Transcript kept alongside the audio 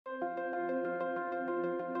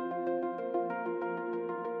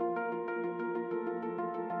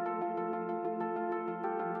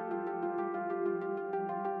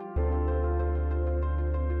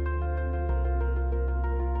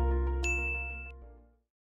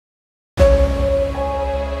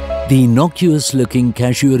The innocuous-looking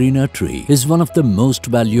Casuarina tree is one of the most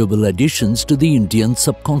valuable additions to the Indian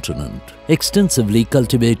subcontinent. Extensively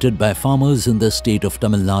cultivated by farmers in the state of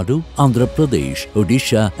Tamil Nadu, Andhra Pradesh,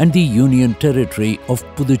 Odisha and the Union Territory of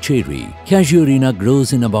Puducherry, Casuarina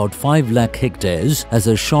grows in about 5 lakh hectares as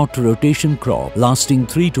a short rotation crop lasting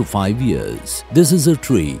 3 to 5 years. This is a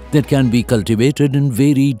tree that can be cultivated in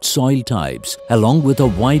varied soil types along with a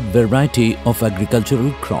wide variety of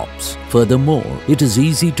agricultural crops. Furthermore, it is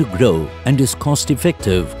easy to grow and is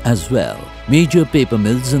cost-effective as well. Major paper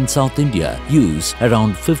mills in South India use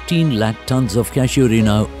around 15 lakh tons of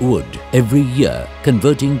Casuarina wood every year,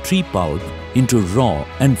 converting tree pulp into raw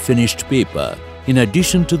and finished paper. In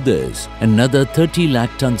addition to this, another 30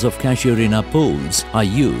 lakh tons of Casuarina poles are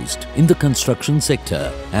used in the construction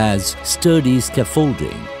sector as sturdy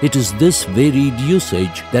scaffolding. It is this varied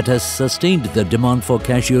usage that has sustained the demand for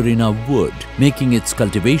Casuarina wood, making its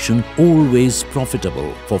cultivation always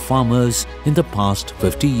profitable for farmers in the past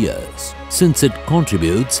 50 years. Since it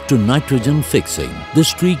contributes to nitrogen fixing,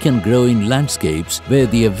 this tree can grow in landscapes where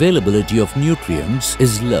the availability of nutrients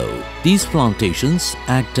is low. These plantations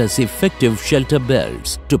act as effective shelter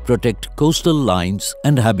belts to protect coastal lines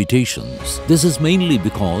and habitations. This is mainly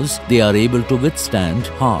because they are able to withstand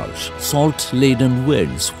harsh, salt-laden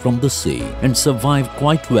winds from the sea and survive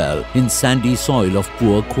quite well in sandy soil of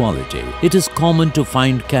poor quality. It is common to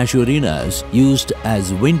find Casuarinas used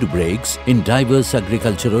as windbreaks in diverse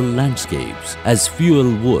agricultural landscapes. As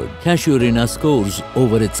fuel wood, Casuarina scores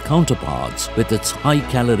over its counterparts with its high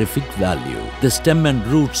calorific value. The stem and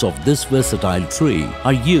roots of this versatile tree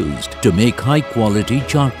are used to make high-quality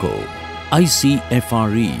charcoal.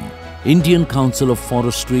 ICFRE, Indian Council of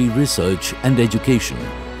Forestry Research and Education,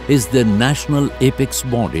 is the national apex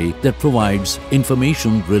body that provides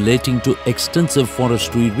information relating to extensive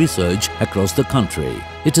forestry research across the country.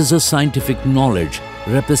 It is a scientific knowledge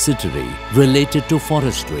repository related to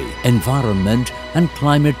forestry, environment and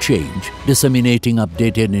climate change, disseminating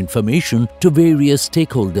updated information to various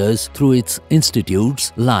stakeholders through its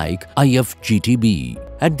institutes like IFGTB.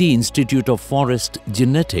 At the Institute of Forest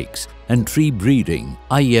Genetics and Tree Breeding,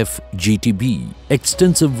 IFGTB,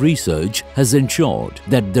 extensive research has ensured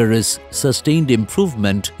that there is sustained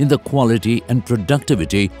improvement in the quality and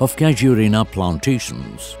productivity of Casuarina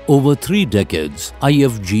plantations. Over 3 decades,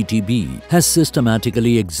 IFGTB has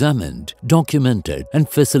systematically examined, documented and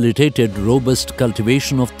facilitated robust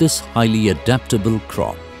cultivation of this highly adaptable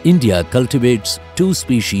crop. India cultivates 2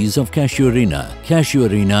 species of Casuarina,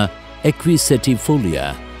 Casuarina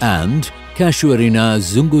equisetifolia and Casuarina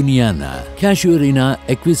zunguniana. Casuarina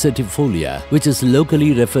equisetifolia, which is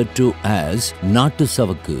locally referred to as Nattu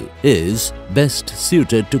Savakku, is best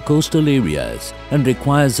suited to coastal areas and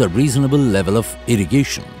requires a reasonable level of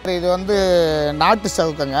irrigation. இது வந்து நாட்டு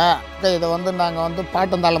சவுக்குங்க. இத வந்து நாங்க வந்து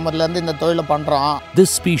பாட்டந்தாளமரில இருந்து இந்த தொழிலை பண்றோம்.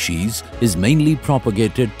 This species is mainly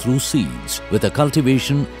propagated through seeds with a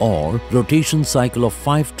cultivation or rotation cycle of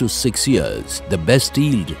 5 to 6 years. The best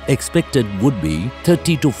yield expected would be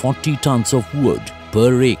 30 to 40 tons of wood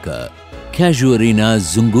per acre. Casuarina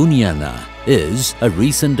zunguniana is a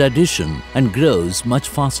recent addition and grows much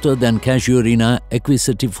faster than Casuarina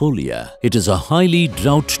equisetifolia. It is a highly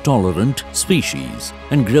drought-tolerant species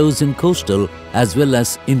and grows in coastal as well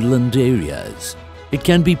as inland areas. It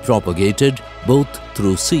can be propagated both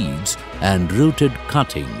through seeds and rooted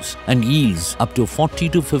cuttings and yields up to 40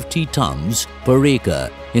 to 50 tons per acre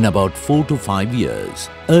in about 4 to 5 years.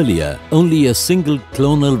 Earlier, only a single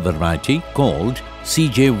clonal variety called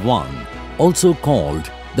CJ1, also called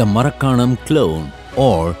the Marackanam clone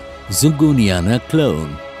or Zunguniana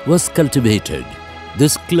clone, was cultivated.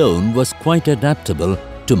 This clone was quite adaptable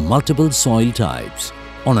to multiple soil types.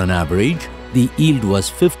 On an average, the yield was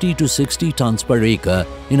 50 to 60 tons per acre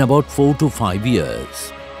in about 4 to 5 years.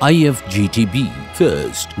 IFGTB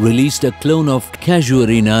first released a clone of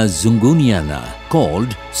Casuarina zunguniana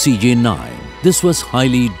called CJ9. This was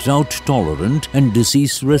highly drought-tolerant and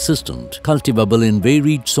disease-resistant, cultivable in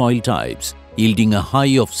varied soil types, yielding a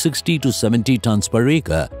high of 60 to 70 tons per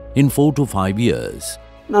acre in 4 to 5 years.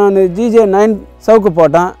 நான் GJ9 சவுக்கு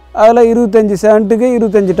போட்டேன். அதில் 25 சென்ட்டுக்கு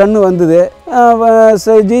 25 ton வந்தது.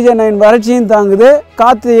 GJ9 வறட்சியும் தாங்குது,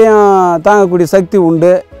 காற்றையும் தாங்கக்கூடிய சக்தி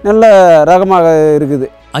உண்டு, நல்ல ரகமாக இருக்குது.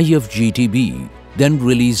 IFGTB then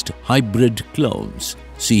released hybrid clones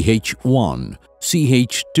CH1,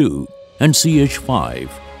 CH2 and CH5,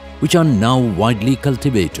 which are now widely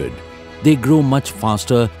cultivated. They grow much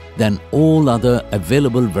faster than all other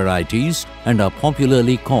available varieties and are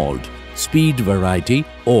popularly called speed variety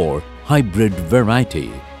or hybrid variety.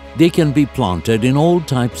 They can be planted in all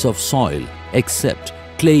types of soil except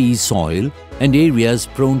clayey soil and areas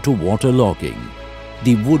prone to waterlogging.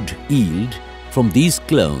 The wood yield from these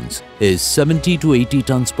clones is 70 to 80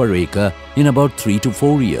 tons per acre in about 3 to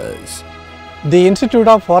 4 years. The Institute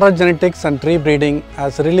of Forest Genetics and Tree Breeding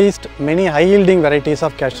has released many high-yielding varieties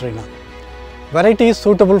of Casuarina. Varieties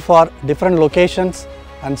suitable for different locations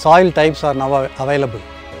and soil types are now available.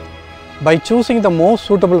 By choosing the most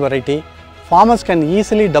suitable variety, farmers can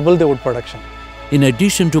easily double the wood production. In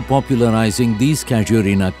addition to popularizing these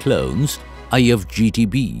Casuarina clones,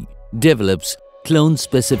 IFGTB develops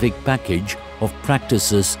clone-specific package of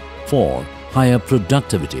practices for higher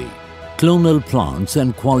productivity. Clonal plants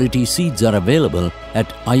and quality seeds are available at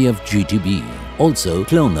IFGTB. Also,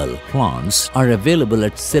 clonal plants are available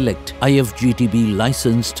at select IFGTB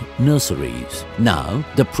licensed nurseries. Now,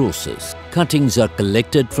 the process. Cuttings are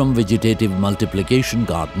collected from vegetative multiplication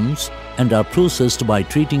gardens and are processed by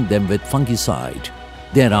treating them with fungicide.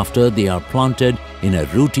 Thereafter, they are planted in a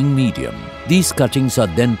rooting medium. These cuttings are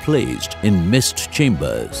then placed in mist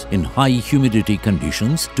chambers in high humidity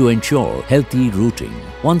conditions to ensure healthy rooting.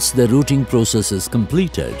 Once the rooting process is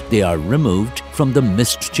completed, they are removed from the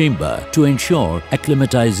mist chamber to ensure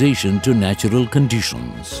acclimatization to natural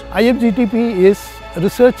conditions. IFGTB is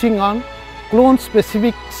researching on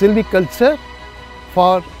clone-specific silviculture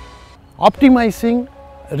for optimizing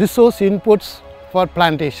resource inputs for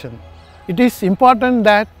plantation. It is important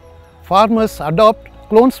that farmers adopt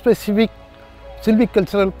clone-specific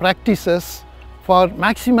silvicultural practices for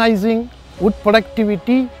maximizing wood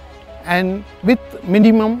productivity and with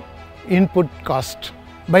minimum input cost.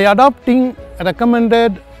 By adopting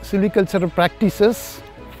recommended silvicultural practices,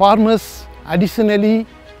 farmers additionally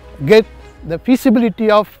get the feasibility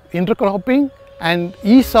of intercropping and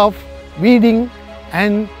ease of weeding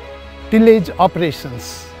and tillage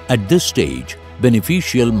operations. At this stage,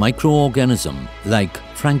 beneficial microorganisms like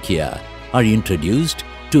Frankia are introduced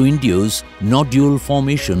to induce nodule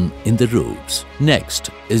formation in the roots. Next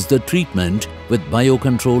is the treatment with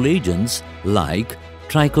biocontrol agents like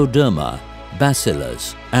Trichoderma,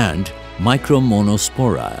 Bacillus and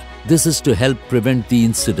Micromonospora. This is to help prevent the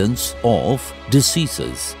incidence of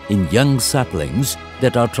diseases in young saplings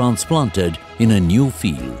that are transplanted in a new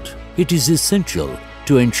field. It is essential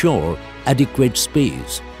to ensure adequate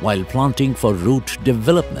space while planting for root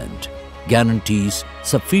development, guarantees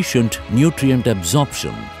sufficient nutrient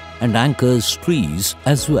absorption and anchors trees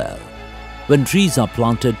as well. When trees are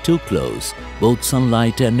planted too close, both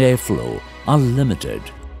sunlight and airflow are limited.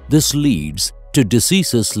 This leads to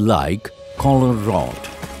diseases like collar rot,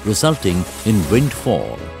 resulting in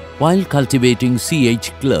windfall. While cultivating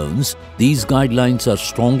CH clones, these guidelines are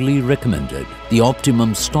strongly recommended. The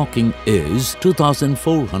optimum stocking is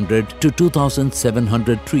 2,400 to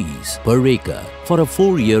 2,700 trees per acre. For a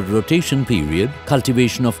 4-year rotation period,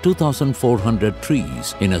 cultivation of 2,400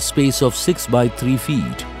 trees in a space of 6 by 3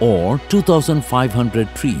 feet or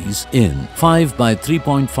 2,500 trees in 5 by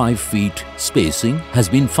 3.5 feet spacing has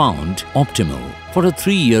been found optimal. For a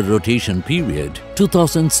 3-year rotation period,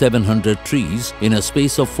 2,700 trees in a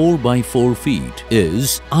space of 4 by 4 feet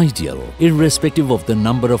is ideal. Irrespective of the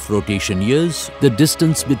number of rotation years, the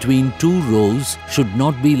distance between 2 rows should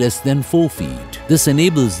not be less than 4 feet. This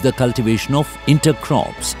enables the cultivation of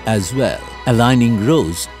intercrops as well. Aligning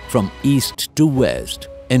rows from east to west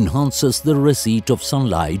enhances the receipt of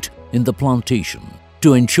sunlight in the plantation.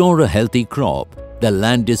 To ensure a healthy crop, the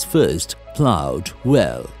land is first plowed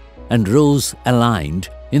well and rows aligned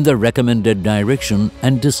in the recommended direction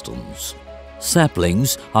and distance.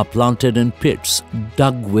 Saplings are planted in pits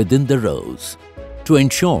dug within the rows. To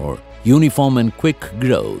ensure uniform and quick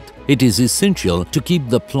growth, it is essential to keep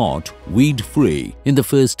the plot weed-free in the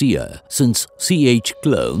first year. Since CH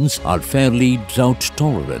clones are fairly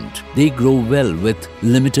drought-tolerant, they grow well with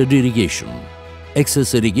limited irrigation.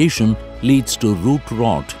 Excess irrigation leads to root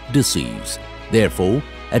rot disease. Therefore,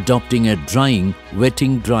 adopting a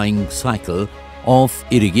wetting-drying cycle of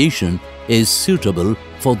irrigation is suitable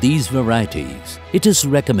for these varieties. It is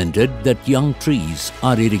recommended that young trees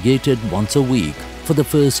are irrigated once a week for the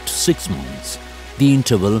first 6 months. The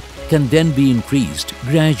interval can then be increased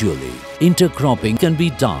gradually. Intercropping can be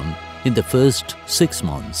done in the first 6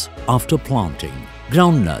 months after planting.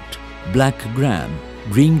 Groundnut, black gram,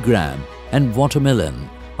 green gram and watermelon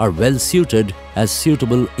are well suited as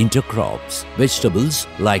suitable intercrops. Vegetables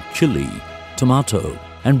like chili, tomato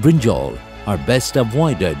and brinjal are best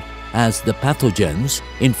avoided as the pathogens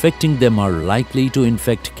infecting them are likely to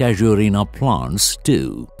infect Casuarina plants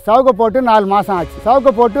too. சவுக்கு போட்டு 4 மாசம் ஆச்சு.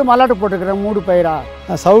 சவுக்கு போட்டு மல்லாட்டு போட்டுக்கிறேன் 3 பயிரா.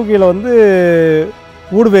 சவுக்கில வந்து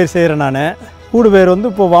ஊடு பயிர் செய்கிறேன் நான். ஊடு பயிர் வந்து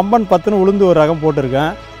இப்போ வம்பன் 10ன்னு உளுந்து ஒரு ரகம்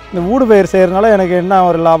போட்டிருக்கேன். இந்த ஊடுபயிர் செய்கிறதுனால எனக்கு என்ன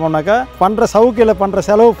ஒரு லாபம்னாக்கா பண்ணுற சவுக்கையில் பண்ணுற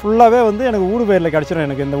செலவு ஃபுல்லாகவே வந்து எனக்கு ஊடுபயிரில் கிடச்சிரும்,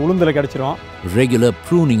 எனக்கு இந்த உளுந்தில் கிடச்சிரும். Regular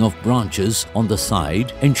pruning of branches on the side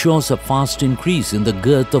ensures a fast increase in the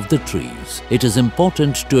girth of the trees. It is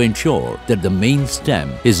important to ensure that the main stem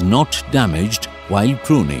is not damaged while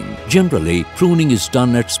pruning. Generally, pruning is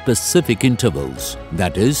done at specific intervals,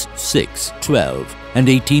 that is 6, 12 and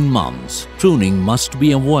 18 months. Pruning must be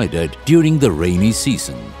avoided during the rainy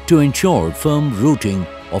season to ensure firm rooting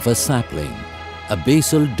of a sapling. A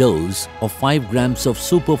basal dose of 5 grams of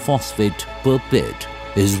superphosphate per pit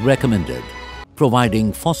is recommended. Providing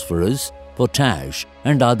phosphorus, potash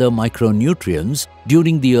and other micronutrients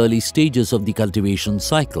during the early stages of the cultivation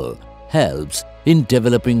cycle helps in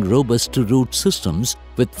developing robust root systems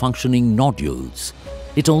with functioning nodules.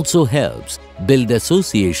 It also helps build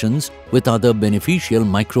associations with other beneficial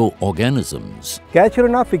microorganisms.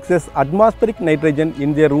 Casuarina fixes atmospheric nitrogen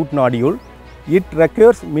in their root nodule. It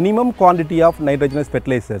requires minimum quantity of nitrogenous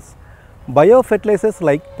fertilizers. Biofertilizers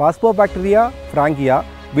like Phosphobacteria frankia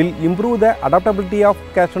will improve the adaptability of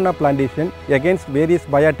Casuarina plantation against various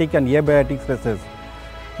biotic and abiotic stresses.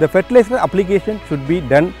 The fertilizer application should be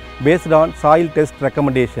done based on soil test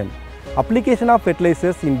recommendation. Application of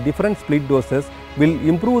fertilizers in different split doses will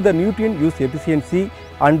improve the nutrient use efficiency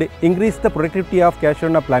and increase the productivity of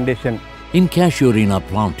Casuarina plantation. In Casuarina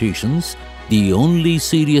plantations, the only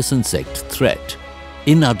serious insect threat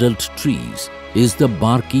in adult trees is the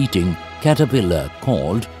bark-eating caterpillar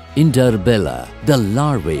called Interbella. The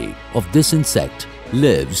larvae of this insect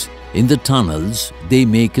lives in the tunnels they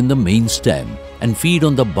make in the main stem and feed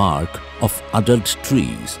on the bark of adult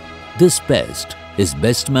trees. This pest is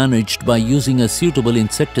best managed by using a suitable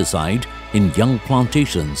insecticide in young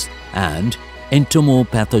plantations and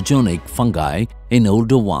entomopathogenic fungi in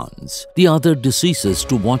older ones. The other diseases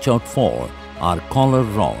to watch out for are collar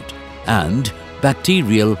rot and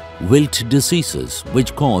bacterial wilt diseases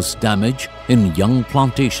which cause damage in young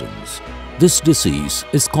plantations. This disease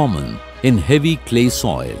is common in heavy clay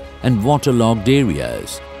soil and waterlogged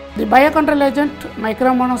areas. The biocontrol agent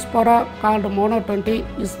Micromonospora called Mono 20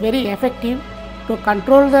 is very effective to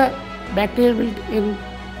control the bacterial wilt in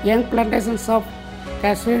young plantations of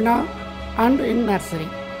Casuarina and in nursery.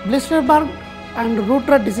 Blister bug and root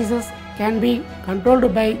rot diseases can be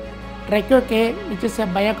controlled by Tricho-K, which is a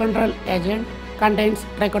biocontrol agent, contains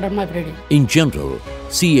Trichoderma viridis. In general,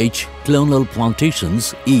 CH clonal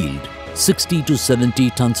plantations yield 60 to 70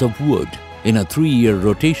 tons of wood in a 3-year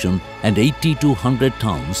rotation and 80 to 100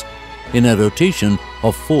 tons in a rotation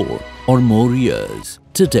of 4 or more years.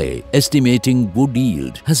 Today, estimating wood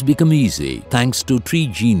yield has become easy thanks to Tree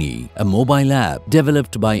Genie, a mobile app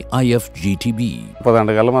developed by IFGTB.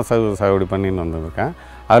 இப்போதாண்டு காலமாக சாகுபடி பண்ணின்னு வந்திருக்கேன்.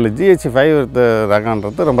 அதில் GH5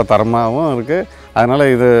 ரகன்றது ரொம்ப தரமாகவும் இருக்குது. அதனால்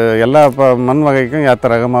இது எல்லா மண் வகைக்கும்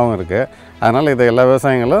ஏற்ற ரகமாகவும் இருக்குது. அதனால் இதை எல்லா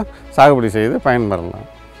விவசாயிகளும் சாகுபடி செய்து பயன்பெறலாம்.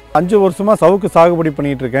 5 வருஷமாக சவுக்கு சாகுபடி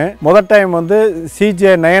பண்ணிகிட்டு இருக்கேன். முதல் டைம் வந்து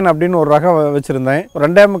CJ9 அப்படின்னு ஒரு ரகம் வச்சுருந்தேன்.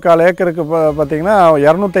 2.25 ஏக்கருக்கு பார்த்திங்கன்னா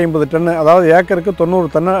 250 டன்னு, அதாவது ஏக்கருக்கு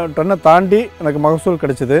 90 டன்னை தாண்டி எனக்கு மகசூல்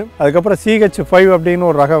கிடச்சிது. அதுக்கப்புறம் CH5 அப்படின்னு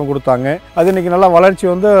ஒரு ரகம் கொடுத்தாங்க. அது இன்றைக்கி நல்லா வளர்ச்சி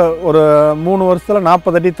வந்து ஒரு 3 வருஷத்தில்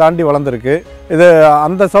 40 அடி தாண்டி வளர்ந்துருக்கு. இது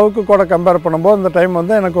அந்த சவுக்கு கூட கம்பேர் பண்ணும்போது இந்த டைம்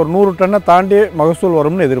வந்து எனக்கு ஒரு 100 டன்னை தாண்டி மகசூல்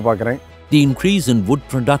வரும்னு எதிர்பார்க்குறேன். The increase in wood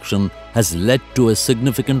production has led to a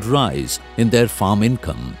significant rise in their farm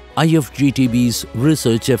income. IFGTB's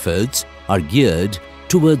research efforts are geared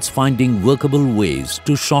towards finding workable ways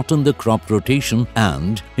to shorten the crop rotation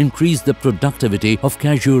and increase the productivity of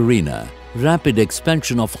Casuarina. Rapid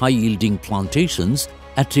expansion of high-yielding plantations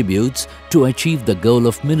attributes to achieve the goal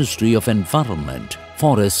of Ministry of Environment,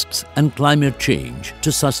 Forests and Climate Change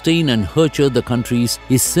to sustain and nurture the country's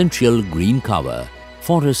essential green cover.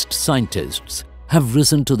 Forest scientists have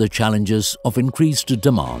risen to the challenges of increased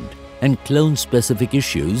demand and clone-specific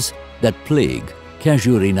issues that plague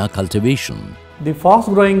Casuarina cultivation. The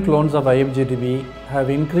fast-growing clones of IFGTB have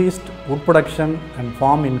increased wood production and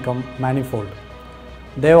farm income manifold.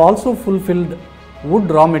 They have also fulfilled wood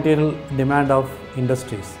raw material demand of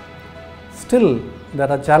industries. Still,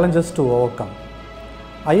 there are challenges to overcome.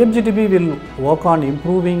 IFGTB will work on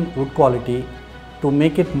improving wood quality to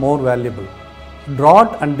make it more valuable.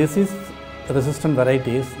 Drought and disease-resistant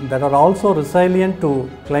varieties that are also resilient to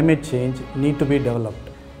climate change need to be developed.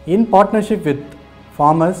 In partnership with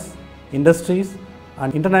farmers, industries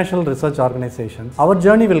and international research organizations, our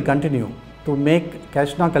journey will continue to make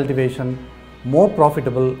Casuarina cultivation more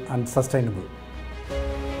profitable and sustainable.